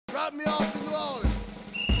drop me off in New Orleans.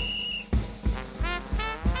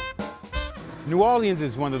 New Orleans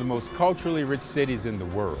is one of the most culturally rich cities in the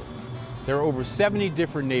world. There are over 70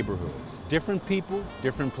 different neighborhoods, different people,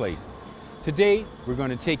 different places. Today, we're going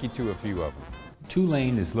to take you to a few of them.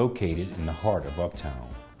 Tulane is located in the heart of Uptown.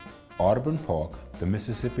 Audubon Park, the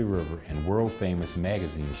Mississippi River, and world-famous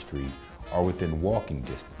Magazine Street are within walking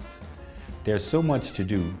distance. There's so much to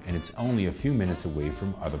do, and it's only a few minutes away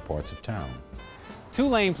from other parts of town.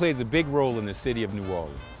 Tulane plays a big role in the city of New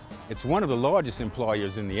Orleans. It's one of the largest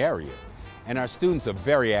employers in the area, and our students are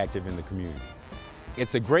very active in the community.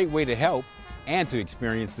 It's a great way to help and to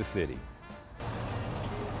experience the city.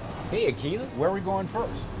 Hey Akila, where are we going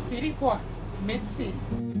first? City Park, Mid-City.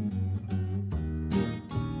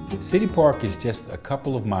 City Park is just a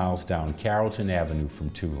couple of miles down Carrollton Avenue from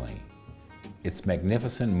Tulane. Its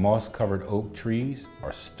magnificent moss-covered oak trees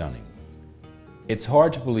are stunning. It's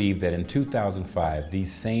hard to believe that in 2005,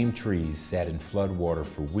 these same trees sat in flood water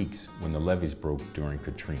for weeks when the levees broke during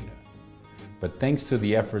Katrina. But thanks to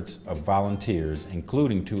the efforts of volunteers,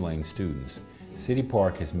 including Tulane students, City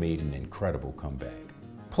Park has made an incredible comeback.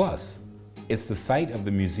 Plus, it's the site of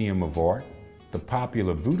the Museum of Art, the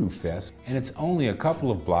popular Voodoo Fest, and it's only a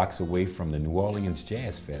couple of blocks away from the New Orleans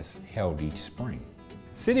Jazz Fest held each spring.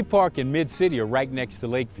 City Park and Mid-City are right next to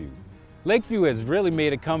Lakeview. Lakeview has really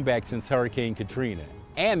made a comeback since Hurricane Katrina,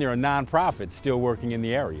 and there are nonprofits still working in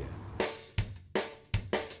the area.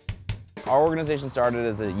 Our organization started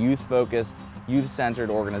as a youth-focused,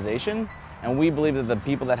 youth-centered organization, and we believe that the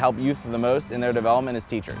people that help youth the most in their development is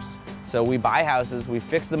teachers. So we buy houses, we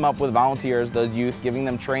fix them up with volunteers, those youth, giving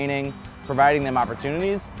them training, providing them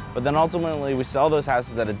opportunities, but then ultimately we sell those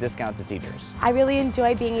houses at a discount to teachers. I really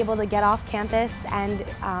enjoy being able to get off campus and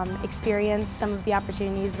experience some of the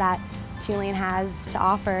opportunities that Tulane has to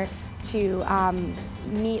offer to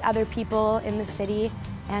meet other people in the city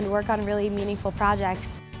and work on really meaningful projects.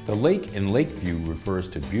 The lake in Lakeview refers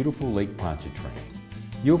to beautiful Lake Pontchartrain.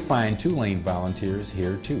 You'll find Tulane volunteers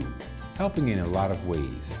here too, helping in a lot of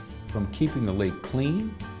ways, from keeping the lake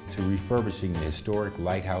clean to refurbishing the historic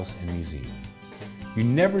lighthouse and museum. You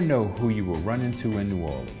never know who you will run into in New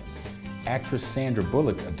Orleans. Actress Sandra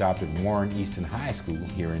Bullock adopted Warren Easton High School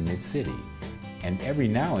here in Mid-City, and every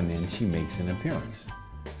now and then she makes an appearance.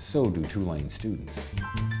 So do Tulane students.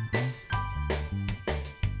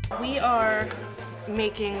 We are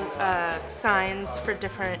making signs for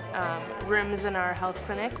different rooms in our health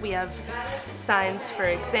clinic. We have signs for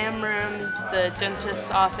exam rooms, the dentist's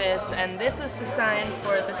office, and this is the sign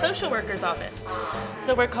for the social worker's office.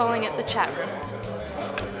 So we're calling it the chat room.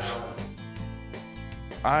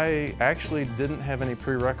 I actually didn't have any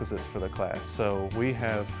prerequisites for the class, so we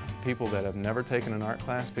have people that have never taken an art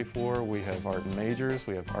class before. We have art majors,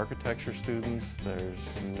 we have architecture students, there's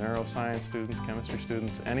neuroscience students, chemistry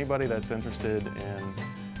students, anybody that's interested in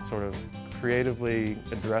sort of creatively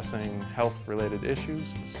addressing health-related issues,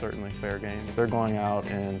 certainly fair game. They're going out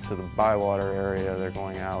into the Bywater area, they're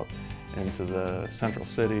going out into the central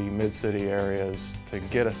city, mid-city areas to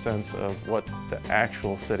get a sense of what the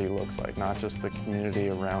actual city looks like, not just the community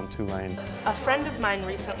around Tulane. A friend of mine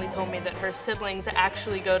recently told me that her siblings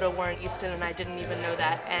actually go to Warren Easton, and I didn't even know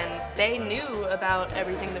that, and they knew about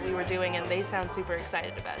everything that we were doing and they sound super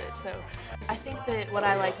excited about it. So I think that what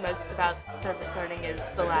I like most about service learning is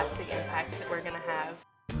the lasting impact that we're going to have.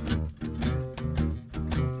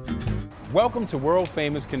 Welcome to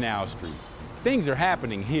world-famous Canal Street. Things are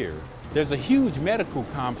happening here. There's a huge medical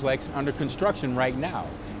complex under construction right now,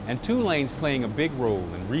 and Tulane's playing a big role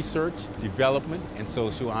in research, development, and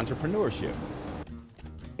social entrepreneurship.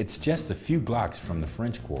 It's just a few blocks from the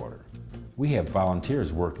French Quarter. We have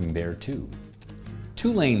volunteers working there too.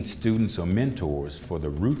 Tulane students are mentors for the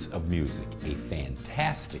Roots of Music, a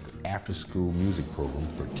fantastic after-school music program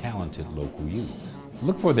for talented local youth.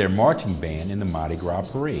 Look for their marching band in the Mardi Gras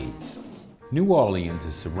parades. New Orleans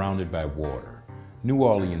is surrounded by water. New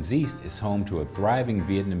Orleans East is home to a thriving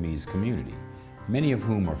Vietnamese community, many of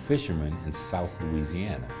whom are fishermen in South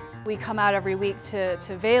Louisiana. We come out every week to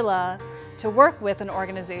Vela to work with an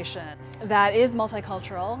organization that is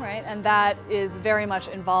multicultural, right, and that is very much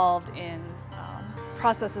involved in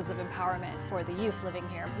processes of empowerment for the youth living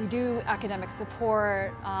here. We do academic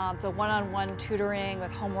support, so one-on-one tutoring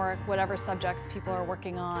with homework, whatever subjects people are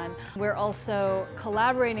working on. We're also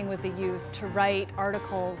collaborating with the youth to write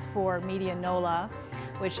articles for Media NOLA,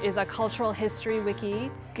 which is a cultural history wiki.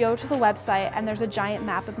 Go to the website and there's a giant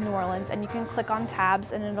map of New Orleans, and you can click on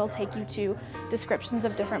tabs and it'll take you to descriptions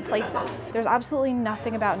of different places. There's absolutely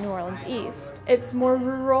nothing about New Orleans East. It's more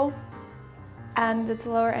rural, and it's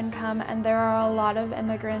lower income, and there are a lot of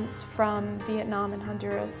immigrants from Vietnam and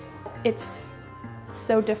Honduras. It's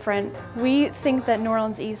so different. We think that New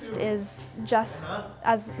Orleans East is just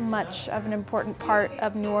as much of an important part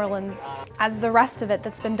of New Orleans as the rest of it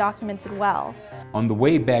that's been documented well. On the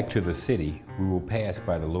way back to the city, we will pass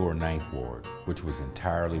by the lower 9th Ward, which was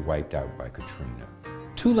entirely wiped out by Katrina.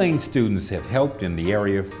 Tulane students have helped in the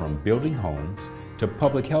area from building homes to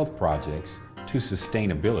public health projects to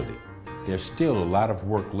sustainability. There's still a lot of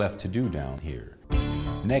work left to do down here.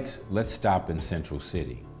 Next, let's stop in Central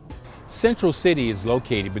City. Central City is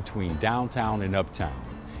located between downtown and uptown.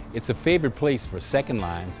 It's a favorite place for second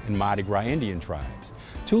lines and Mardi Gras Indian tribes.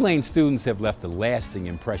 Tulane students have left a lasting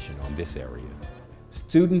impression on this area.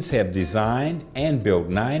 Students have designed and built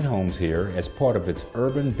 9 homes here as part of its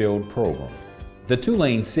Urban Build program. The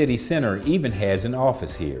Tulane City Center even has an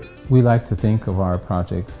office here. We like to think of our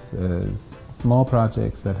projects as small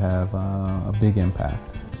projects that have a big impact.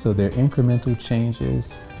 So they're incremental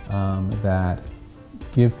changes that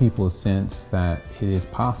give people a sense that it is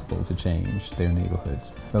possible to change their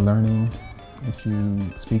neighborhoods. The learning, if you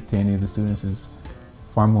speak to any of the students, is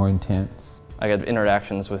far more intense. I get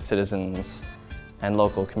interactions with citizens and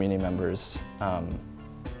local community members that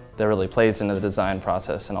really plays into the design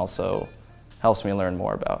process and also helps me learn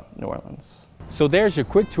more about New Orleans. So there's your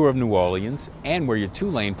quick tour of New Orleans and where your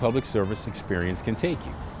Tulane public service experience can take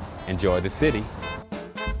you. Enjoy the city.